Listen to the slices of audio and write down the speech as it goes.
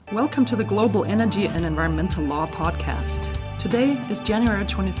Welcome to the Global Energy and Environmental Law podcast. Today is January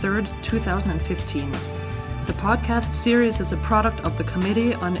 23rd, 2015. The podcast series is a product of the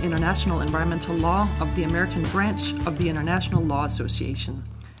Committee on International Environmental Law of the American branch of the International Law Association.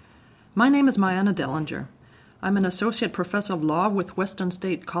 My name is Marianne Dellinger. I'm an associate professor of law with Western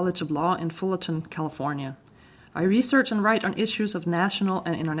State College of Law in Fullerton, California. I research and write on issues of national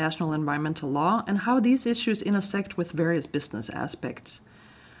and international environmental law and how these issues intersect with various business aspects.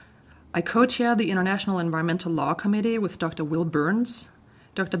 I co-chair the International Environmental Law Committee with Dr. Will Burns.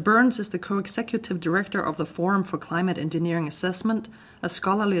 Dr. Burns is the co-executive director of the Forum for Climate Engineering Assessment, a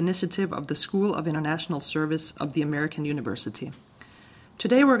scholarly initiative of the School of International Service of the American University.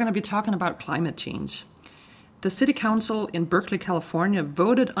 Today we're going to be talking about climate change. The City Council in Berkeley, California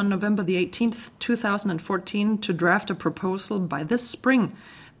voted on November the 18th, 2014 to draft a proposal by this spring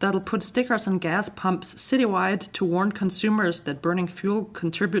that'll put stickers on gas pumps citywide to warn consumers that burning fuel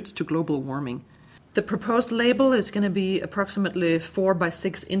contributes to global warming. The proposed label is going to be approximately 4 by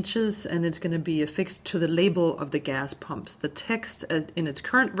 6 inches, and it's going to be affixed to the label of the gas pumps. The text in its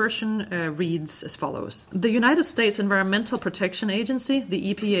current version reads as follows. The United States Environmental Protection Agency,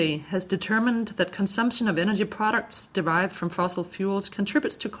 the EPA, has determined that consumption of energy products derived from fossil fuels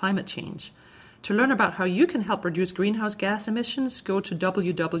contributes to climate change. To learn about how you can help reduce greenhouse gas emissions, go to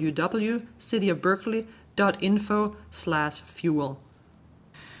www.cityofberkeley.info/fuel.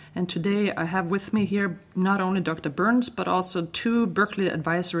 And today I have with me here not only Dr. Burns, but also 2 Berkeley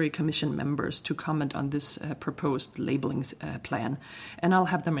Advisory Commission members to comment on this proposed labeling plan. And I'll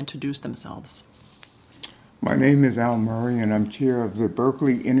have them introduce themselves. My name is Al Murray, and I'm chair of the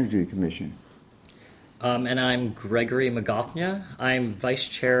Berkeley Energy Commission. And I'm Gregory McGoffnia. I'm vice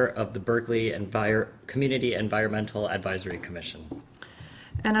chair of the Berkeley Community Environmental Advisory Commission.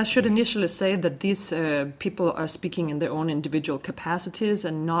 And I should initially say that these people are speaking in their own individual capacities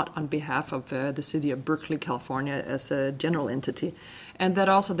and not on behalf of the city of Berkeley, California as a general entity. And that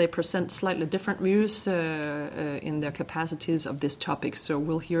also they present slightly different views in their capacities of this topic. So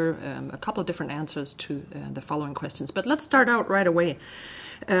we'll hear a couple of different answers to the following questions. But let's start out right away.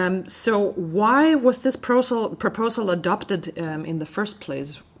 So why was this proposal adopted in the first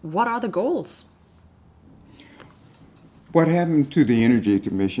place? What are the goals? What happened to the Energy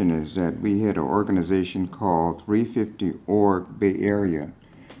Commission is that we had an organization called 350 Org Bay Area.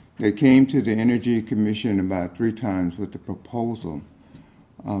 They came to the Energy Commission about 3 times with the proposal.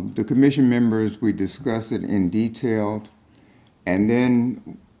 The commission members, we discussed it in detail, and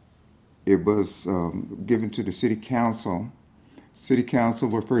then it was given to the City Council. City Council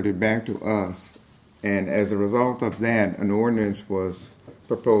referred it back to us, and as a result of that, an ordinance was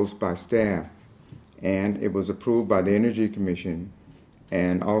proposed by staff, and it was approved by the Energy Commission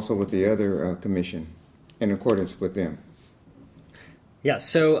and also with the other commission in accordance with them. Yeah,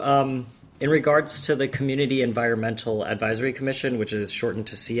 so in regards to the Community Environmental Advisory Commission, which is shortened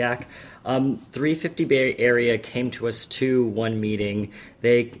to CEAC, 350 Bay Area came to us to one meeting.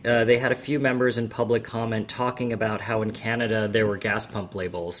 They had a few members in public comment talking about how in Canada there were gas pump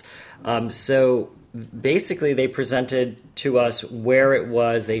labels. So basically they presented to us where it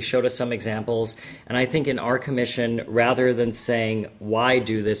was. They showed us some examples. And I think in our commission, rather than saying, why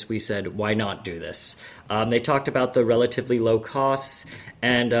do this, we said, why not do this? They talked about the relatively low costs,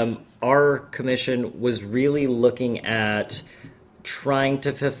 and our commission was really looking at trying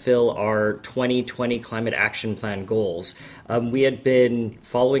to fulfill our 2020 Climate Action Plan goals. We had been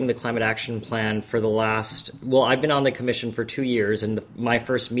following the Climate Action Plan for I've been on the commission for 2 years, and my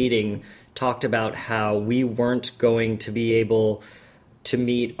first meeting talked about how we weren't going to be able to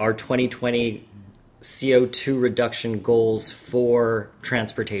meet our 2020 CO2 reduction goals for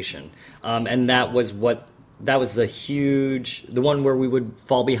transportation. And that was the one where we would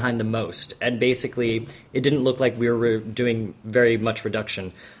fall behind the most. And basically, it didn't look like we were doing very much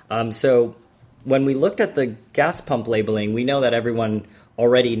reduction. So when we looked at the gas pump labeling, we know that everyone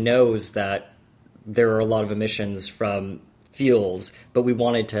already knows that there are a lot of emissions from fuels, but we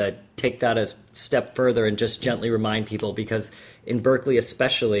wanted to take that a step further and just gently remind people, because in Berkeley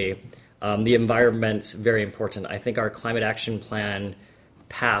especially, the environment's very important. I think our climate action plan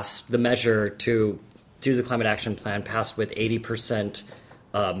passed, the measure to do the climate action plan passed with 80%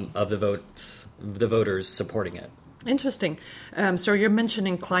 of the voters supporting it. Interesting. So you're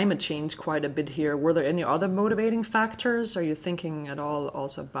mentioning climate change quite a bit here. Were there any other motivating factors? Are you thinking at all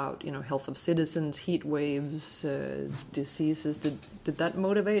also about, health of citizens, heat waves, diseases? Did that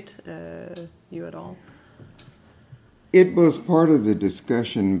motivate you at all? It was part of the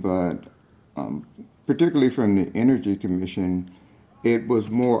discussion, but particularly from the Energy Commission, it was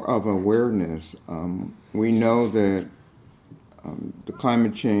more of awareness. We know that the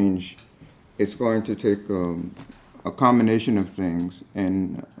climate change, it's going to take a combination of things.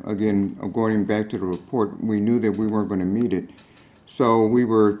 And again, going back to the report, we knew that we weren't going to meet it. So we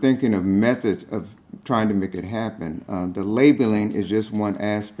were thinking of methods of trying to make it happen. The labeling is just one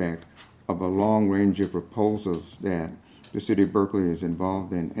aspect of a long range of proposals that the city of Berkeley is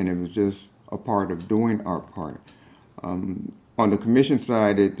involved in, and it was just a part of doing our part. On the commission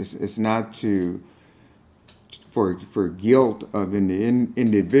side, it's not for guilt of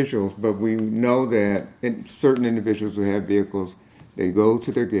individuals, but we know that certain individuals who have vehicles, they go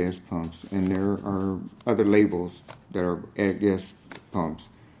to their gas pumps, and there are other labels that are at gas pumps.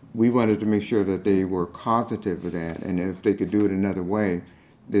 We wanted to make sure that they were cognitive of that, and if they could do it another way,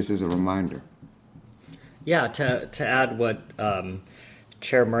 this is a reminder. Yeah, to add what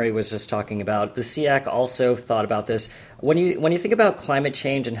Chair Murray was just talking about, the SEAC also thought about this. When you think about climate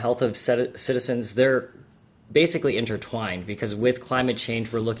change and health of citizens, they're basically intertwined, because with climate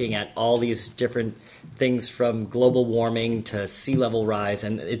change, we're looking at all these different things from global warming to sea level rise,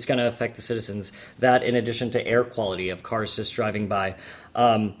 and it's going to affect the citizens. That, in addition to air quality of cars just driving by.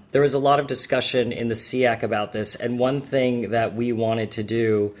 There was a lot of discussion in the SEAC about this, and one thing that we wanted to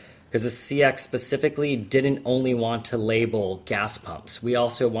do, because the SEAC specifically didn't only want to label gas pumps, we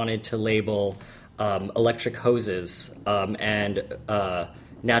also wanted to label electric hoses and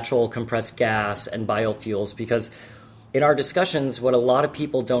natural compressed gas and biofuels, because in our discussions, what a lot of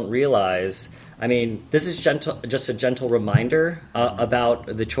people don't realize, I mean, this is just a gentle reminder about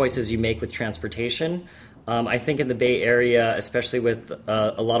the choices you make with transportation. I think in the Bay Area, especially with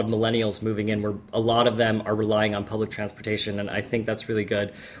a lot of millennials moving in, where a lot of them are relying on public transportation, and I think that's really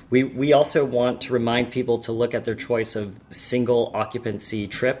good. We also want to remind people to look at their choice of single occupancy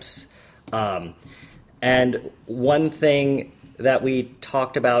trips. And one thing that we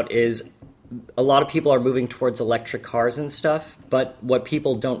talked about is a lot of people are moving towards electric cars and stuff, but what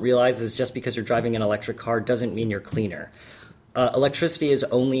people don't realize is just because you're driving an electric car doesn't mean you're cleaner. Electricity is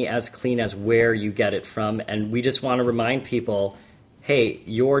only as clean as where you get it from, and we just want to remind people, hey,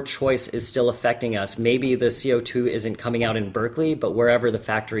 your choice is still affecting us. Maybe the CO2 isn't coming out in Berkeley, but wherever the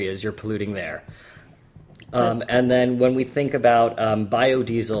factory is, you're polluting there. And then when we think about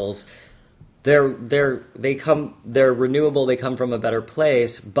biodiesels, they're renewable, they come from a better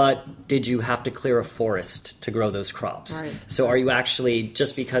place, but did you have to clear a forest to grow those crops? Right. So are you actually,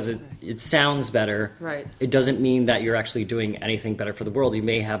 just because it sounds better, right, it doesn't mean that you're actually doing anything better for the world. You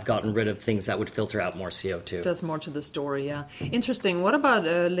may have gotten rid of things that would filter out more CO2. There's more to the story, yeah. Interesting. What about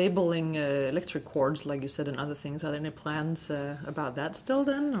labeling electric cords, like you said, and other things? Are there any plans about that still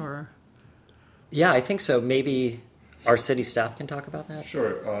then, or? Yeah, I think so. Maybe our city staff can talk about that.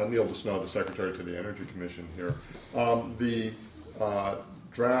 Sure. Neil DeSnow, the Secretary to the Energy Commission here. The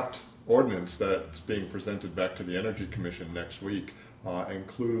draft ordinance that's being presented back to the Energy Commission next week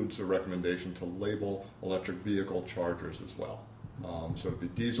includes a recommendation to label electric vehicle chargers as well. So it'd be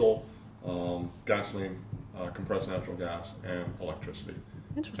diesel, gasoline, compressed natural gas, and electricity.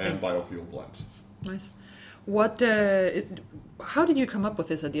 Interesting. And biofuel blends. Nice. How did you come up with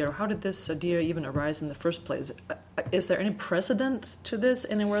this idea, or how did this idea even arise in the first place? Is there any precedent to this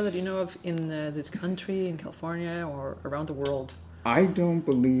anywhere that you know of in this country, in California, or around the world? I don't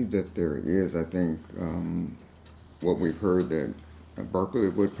believe that there is. I think what we've heard that Berkeley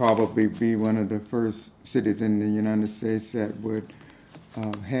would probably be one of the first cities in the United States that would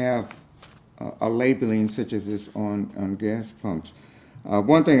have a labeling such as this on gas pumps.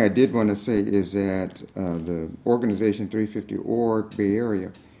 One thing I did want to say is that the organization 350org Bay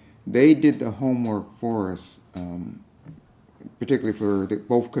Area, they did the homework for us, particularly for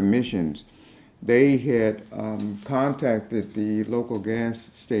both commissions. They had contacted the local gas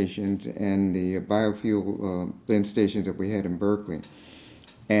stations and the biofuel blend stations that we had in Berkeley.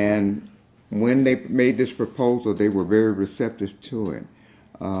 And when they made this proposal, they were very receptive to it.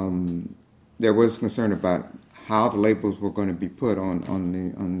 There was concern about how the labels were going to be put on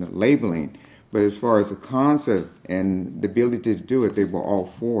the labeling, but as far as the concept and the ability to do it, they were all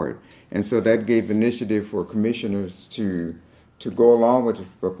for it, and so that gave initiative for commissioners to go along with the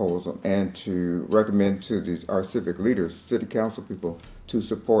proposal and to recommend to our civic leaders, city council people, to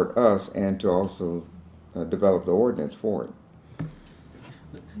support us and to also develop the ordinance for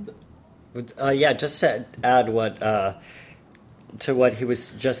it. Just to add to what he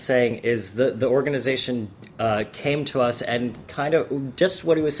was just saying is the organization came to us and kind of just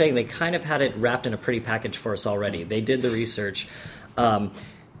what he was saying, they kind of had it wrapped in a pretty package for us already. They did the research.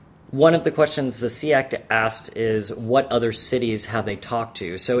 One of the questions the SEAC asked is, what other cities have they talked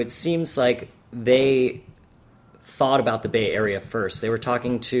to? So it seems like they thought about the Bay Area first. They were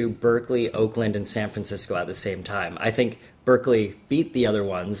talking to Berkeley, Oakland, and San Francisco at the same time. I think Berkeley beat the other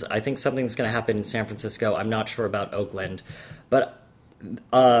ones. I think something's going to happen in San Francisco. I'm not sure about Oakland. But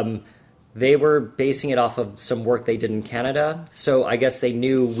they were basing it off of some work they did in Canada. So I guess they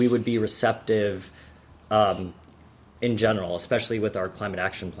knew we would be receptive in general, especially with our climate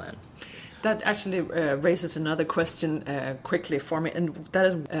action plan. That actually raises another question quickly for me, and that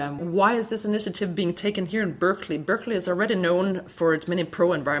is why is this initiative being taken here in Berkeley? Berkeley is already known for its many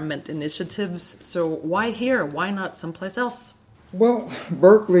pro-environment initiatives, so why here? Why not someplace else? Well,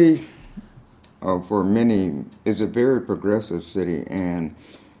 Berkeley, for many, is a very progressive city, and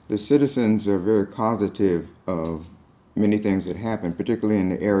the citizens are very cognitive of many things that happen, particularly in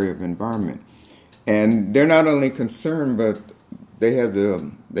the area of environment. And they're not only concerned, but they have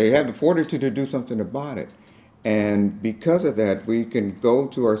the fortitude to do something about it. And because of that, we can go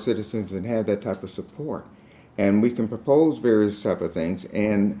to our citizens and have that type of support. And we can propose various type of things.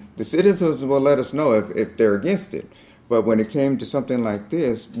 And the citizens will let us know if they're against it. But when it came to something like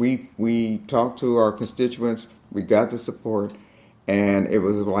this, we talked to our constituents, we got the support, and it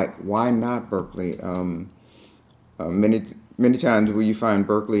was like, why not Berkeley? Many times where you find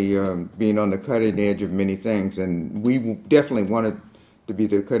Berkeley being on the cutting edge of many things, and we definitely wanted to be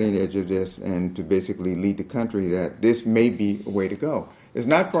the cutting edge of this and to basically lead the country that this may be a way to go. It's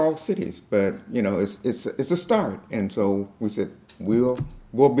not for all cities, but it's a start, and so we said we'll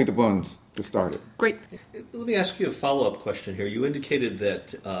be the ones to start it. Great. Let me ask you a follow-up question here. You indicated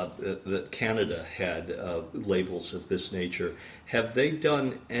that Canada had labels of this nature. Have they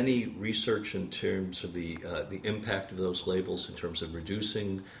done any research in terms of the impact of those labels in terms of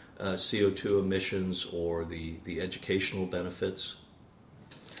reducing CO2 emissions or the educational benefits?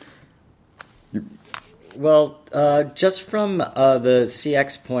 Well, just from the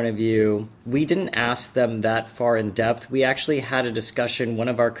CX point of view, we didn't ask them that far in depth. We actually had a discussion. One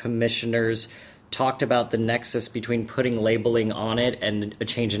of our commissioners talked about the nexus between putting labeling on it and a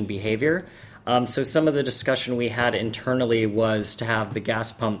change in behavior. So some of the discussion we had internally was to have the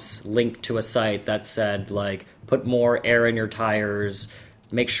gas pumps linked to a site that said, like, put more air in your tires,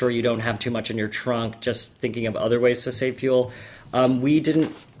 make sure you don't have too much in your trunk, just thinking of other ways to save fuel. We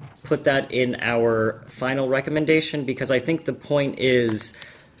didn't put that in our final recommendation because I think the point is,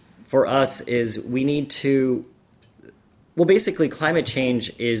 for us, is we need to... Well, basically, climate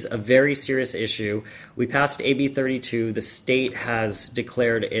change is a very serious issue. We passed AB 32. The state has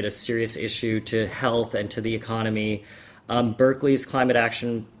declared it a serious issue to health and to the economy. Berkeley's climate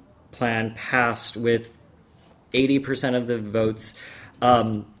action plan passed with 80% of the votes.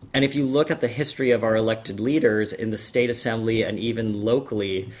 And if you look at the history of our elected leaders in the state assembly and even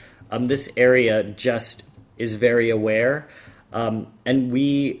locally, this area just is very aware. And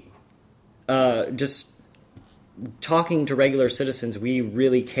we just... talking to regular citizens, we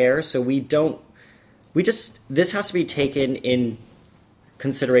really care. So this has to be taken in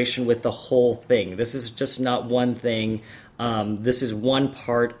consideration with the whole thing. This is just not one thing. This is one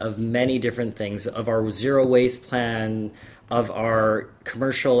part of many different things, of our zero waste plan, of our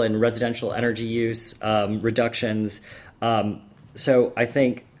commercial and residential energy use reductions. So I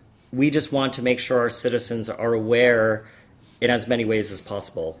think we just want to make sure our citizens are aware in as many ways as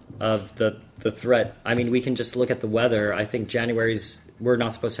possible of the threat. I mean, we can just look at the weather. I think we're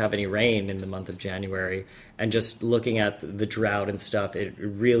not supposed to have any rain in the month of January. And just looking at the drought and stuff, it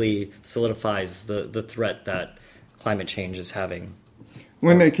really solidifies the threat that climate change is having.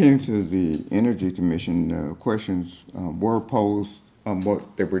 When they came to the Energy Commission, questions were posed on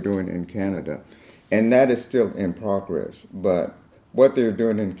what they were doing in Canada. And that is still in progress. But what they're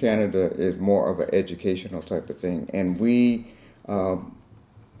doing in Canada is more of an educational type of thing. And we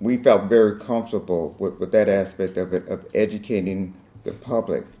felt very comfortable with that aspect of it, of educating the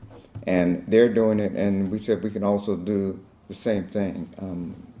public. And they're doing it, and we said we can also do the same thing.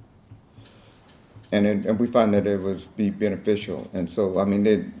 And we found that it would be beneficial. And so, I mean,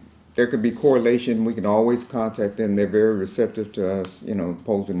 there could be correlation. We can always contact them. They're very receptive to us,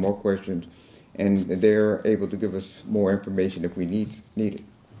 posing more questions. And they're able to give us more information if we need it.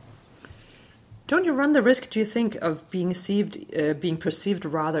 Don't you run the risk, do you think, of being perceived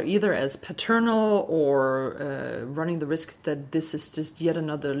rather either as paternal or running the risk that this is just yet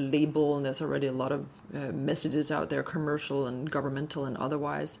another label and there's already a lot of messages out there, commercial and governmental and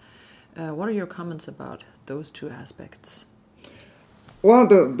otherwise? What are your comments about those two aspects? Well,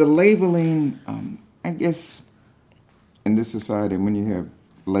 the labeling, I guess, in this society, when you have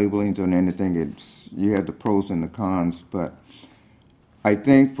labelings on anything, you have the pros and the cons, but I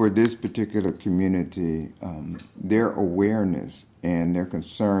think for this particular community, their awareness and their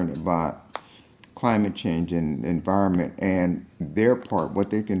concern about climate change and environment and their part, what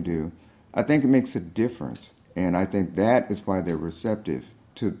they can do, I think it makes a difference. And I think that is why they're receptive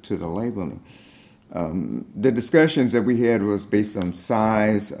to the labeling. The discussions that we had was based on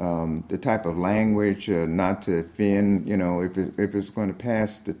size, the type of language, not to offend, if it's going to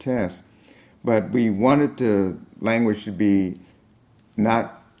pass the test. But we wanted the language to be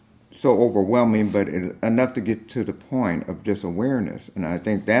not so overwhelming, but enough to get to the point of just awareness. And I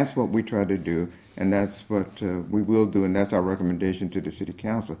think that's what we try to do, and that's what we will do, and that's our recommendation to the City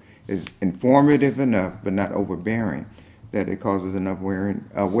Council, is informative enough, but not overbearing, that it causes enough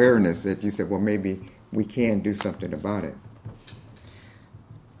awareness that you said, well, maybe we can do something about it.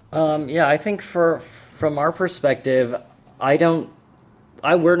 I think from our perspective,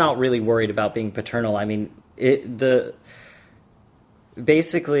 we're not really worried about being paternal. I mean,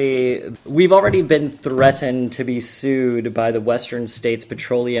 basically, we've already been threatened to be sued by the Western States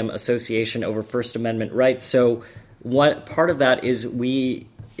Petroleum Association over First Amendment rights. So what part of that is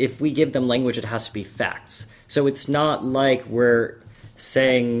if we give them language, it has to be facts. So it's not like we're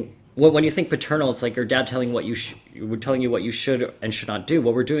saying, well, when you think paternal, it's like your dad telling we're telling you what you should and should not do.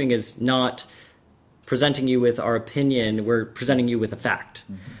 What we're doing is not presenting you with our opinion. We're presenting you with a fact.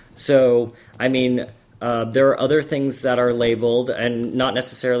 Mm-hmm. So, I mean, there are other things that are labeled, and not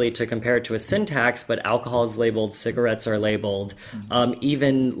necessarily to compare it to a sin tax, but alcohol is labeled, cigarettes are labeled,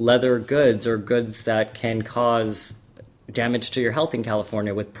 even leather goods or goods that can cause damage to your health in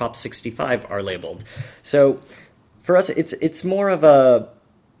California with Prop 65 are labeled. So for us, it's more of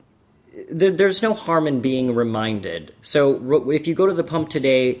there's no harm in being reminded. So if you go to the pump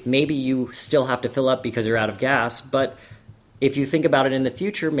today, maybe you still have to fill up because you're out of gas, but if you think about it in the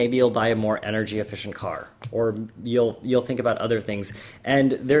future, maybe you'll buy a more energy efficient car, or you'll think about other things.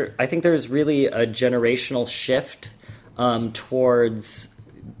 And I think there's really a generational shift towards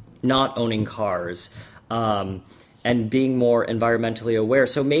not owning cars and being more environmentally aware.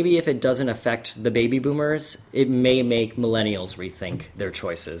 So maybe if it doesn't affect the baby boomers, it may make millennials rethink their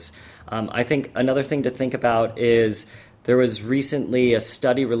choices. I think another thing to think about is there was recently a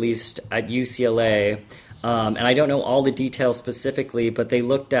study released at UCLA, and I don't know all the details specifically, but they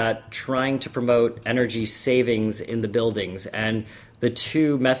looked at trying to promote energy savings in the buildings. And the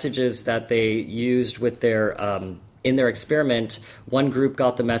two messages that they used with their in their experiment, one group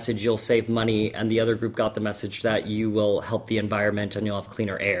got the message you'll save money, and the other group got the message that you will help the environment and you'll have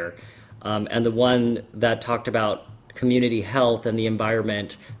cleaner air. And the one that talked about community health and the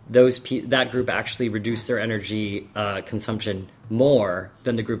environment, that group actually reduced their energy consumption more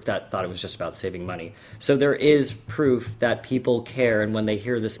than the group that thought it was just about saving money. So there is proof that people care, and when they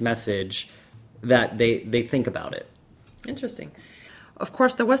hear this message, that they think about it. Interesting. Of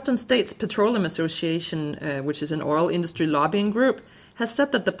course, the Western States Petroleum Association, which is an oil industry lobbying group, has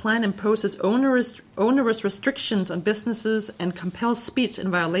said that the plan imposes onerous restrictions on businesses and compels speech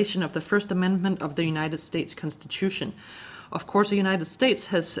in violation of the First Amendment of the United States Constitution. Of course, a United States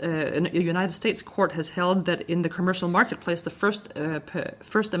court has held that in the commercial marketplace, the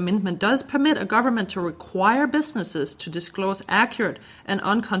First Amendment does permit a government to require businesses to disclose accurate and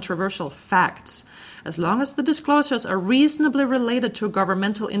uncontroversial facts, as long as the disclosures are reasonably related to a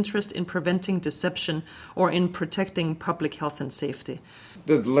governmental interest in preventing deception or in protecting public health and safety.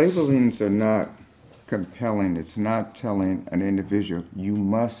 The labelings are not compelling. It's not telling an individual, you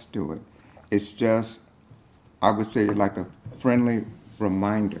must do it. It's just, I would say, like a friendly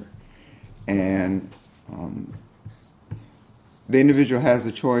reminder. And the individual has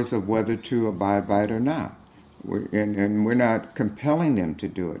a choice of whether to abide by it or not. And we're not compelling them to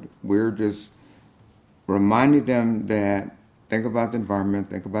do it. We're just reminding them that think about the environment,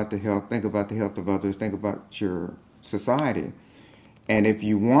 think about the health of others, think about your society. And if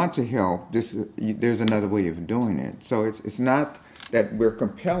you want to help, there's another way of doing it. So it's not that we're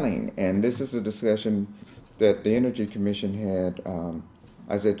compelling, and this is a discussion that the Energy Commission had,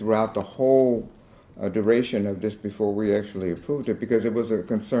 I said, throughout the whole duration of this before we actually approved it, because it was a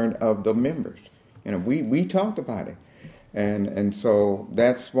concern of the members. We talked about it. And so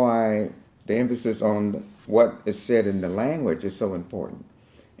that's why the emphasis on what is said in the language is so important.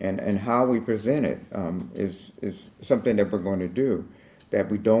 And how we present it is something that we're going to do, that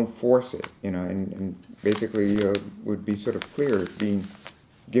we don't force it, and basically would be sort of clear as being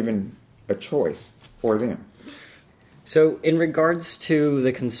given a choice for them. So in regards to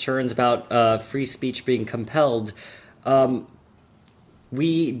the concerns about free speech being compelled,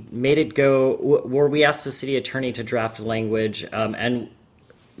 we made it go where we asked the city attorney to draft language, and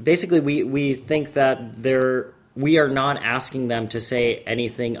basically we think that we are not asking them to say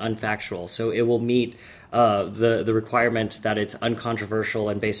anything unfactual. So it will meet the requirement that it's uncontroversial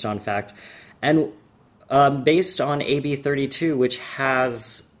and based on fact. And based on AB 32, which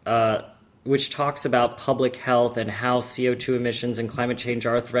has which talks about public health and how CO2 emissions and climate change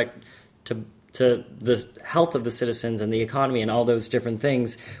are a threat to the health of the citizens and the economy and all those different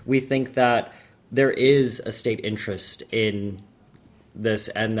things, we think that there is a state interest in this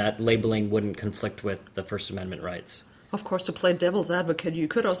and that labeling wouldn't conflict with the First Amendment rights. Of course, to play devil's advocate, you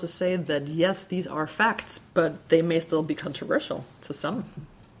could also say that, yes, these are facts, but they may still be controversial to some.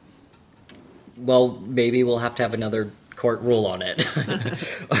 Well, maybe we'll have to have another court rule on it.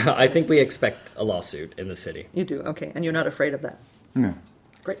 I think we expect a lawsuit in the city. You do, okay. And you're not afraid of that? No.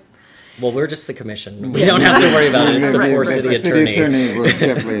 Great. Well, we're just the commission. We don't have to worry about it. It's the poor city attorney. The city attorney will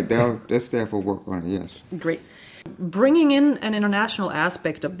definitely, their staff will work on it, yes. Great. Bringing in an international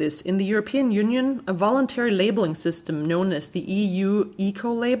aspect of this, in the European Union, a voluntary labeling system known as the EU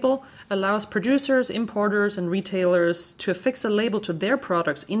eco-label allows producers, importers, and retailers to affix a label to their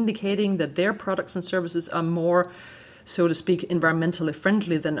products indicating that their products and services are more, so to speak, environmentally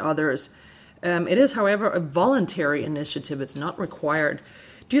friendly than others. It is, however, a voluntary initiative. It's not required.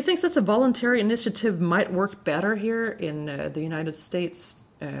 Do you think such a voluntary initiative might work better here in the United States,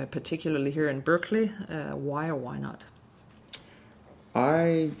 particularly here in Berkeley? Why or why not?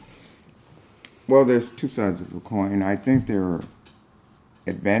 Well, there's two sides of the coin. I think there are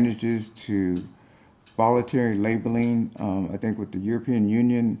advantages to voluntary labeling. I think what the European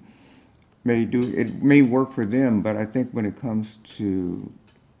Union may do, it may work for them, but I think when it comes to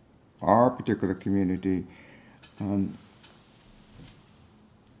our particular community,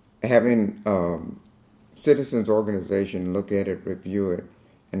 having citizens organization look at it, review it,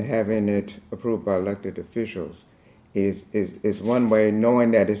 and having it approved by elected officials is one way,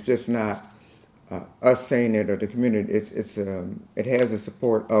 knowing that it's just not us saying it or the community. It has the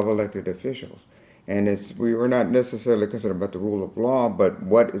support of elected officials, and we're not necessarily concerned about the rule of law, but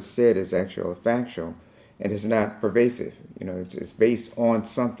what is said is actually factual, and it's not pervasive. It's based on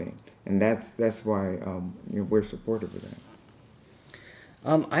something, and that's why we're supportive of that.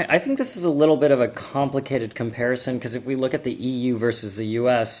 I think this is a little bit of a complicated comparison because if we look at the EU versus the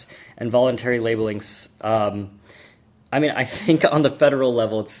US and voluntary labelings, I think on the federal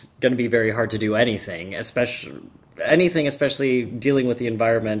level it's going to be very hard to do anything, especially dealing with the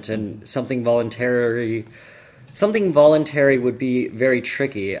environment, and something voluntary would be very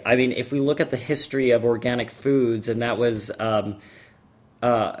tricky. I mean, if we look at the history of organic foods, and that was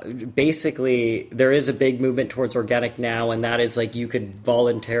basically, there is a big movement towards organic now, and that is like you could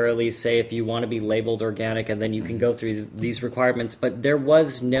voluntarily say if you want to be labeled organic, and then you can go through these requirements. But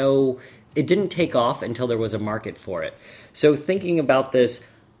it didn't take off until there was a market for it. So thinking about this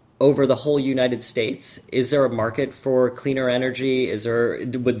over the whole United States, is there a market for cleaner energy?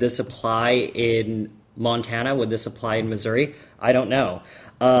 Would this apply in Montana? Would this apply in Missouri? I don't know.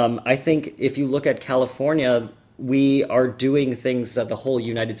 I think if you look at California, we are doing things that the whole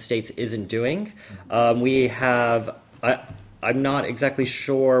United States isn't doing. I'm not exactly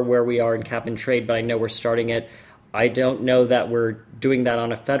sure where we are in cap and trade, but I know we're starting it. I don't know that we're doing that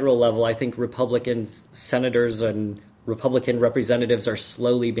on a federal level. I think Republican senators and Republican representatives are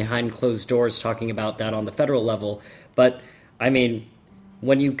slowly behind closed doors talking about that on the federal level. But,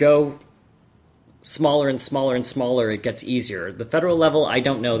 when you go smaller and smaller and smaller, it gets easier. The federal level, I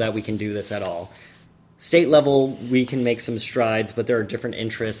don't know that we can do this at all. State level, we can make some strides, but there are different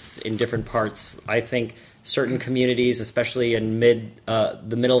interests in different parts. I think certain communities, especially in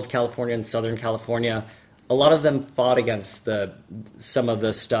the middle of California and Southern California, a lot of them fought against some of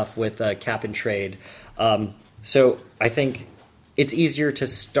the stuff with cap and trade. So I think it's easier to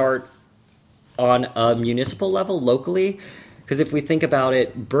start on a municipal level locally, because if we think about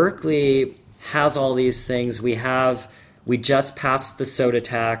it, Berkeley has all these things. We just passed the soda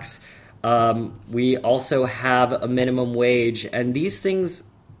tax. We also have a minimum wage, and these things,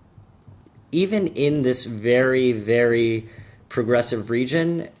 even in this very, very progressive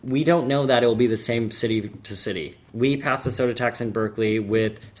region, we don't know that it will be the same city to city. We passed the soda tax in Berkeley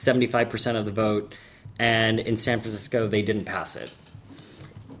with 75% of the vote, and in San Francisco, they didn't pass it.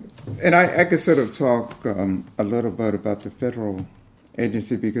 And I could sort of talk a little bit about the federal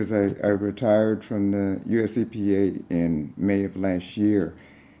agency because I retired from the US EPA in May of last year.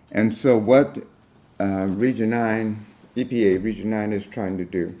 And so what Region 9 is trying to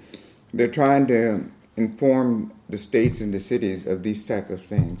do, they're trying to inform the states and the cities of these type of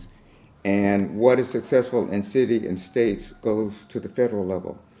things. And what is successful in city and states goes to the federal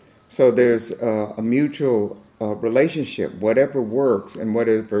level. So there's a mutual relationship. Whatever works and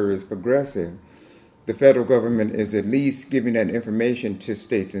whatever is progressive, the federal government is at least giving that information to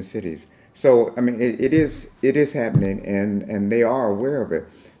states and cities. So, it is happening, and they are aware of it.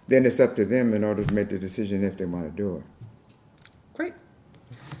 Then it's up to them in order to make the decision if they want to do it. Great.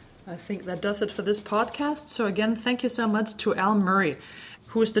 I think that does it for this podcast. So again, thank you so much to Al Murray,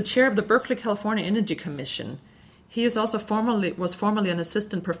 who is the chair of the Berkeley, California Energy Commission. He is also was formerly an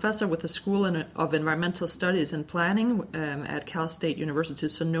assistant professor with the School of Environmental Studies and Planning at Cal State University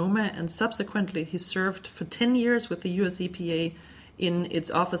Sonoma, and subsequently he served for 10 years with the US EPA in its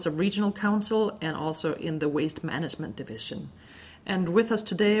Office of Regional Counsel and also in the Waste Management Division. And with us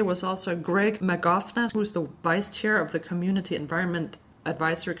today was also Greg McGoffner, who's the vice chair of the Community Environment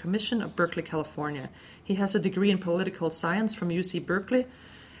Advisory Commission of Berkeley, California. He has a degree in political science from UC Berkeley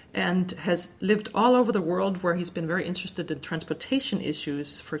and has lived all over the world, where he's been very interested in transportation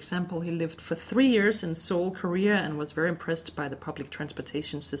issues. For example, he lived for 3 years in Seoul, Korea, and was very impressed by the public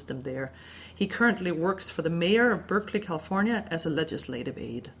transportation system there. He currently works for the mayor of Berkeley, California as a legislative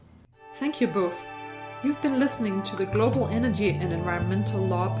aide. Thank you both. You've been listening to the Global Energy and Environmental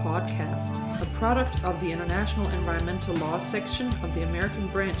Law Podcast, a product of the International Environmental Law section of the American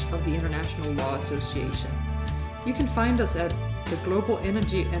branch of the International Law Association. You can find us at the Global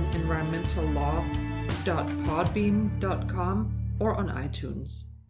Energy and Environmental Law.podbean.com or on iTunes.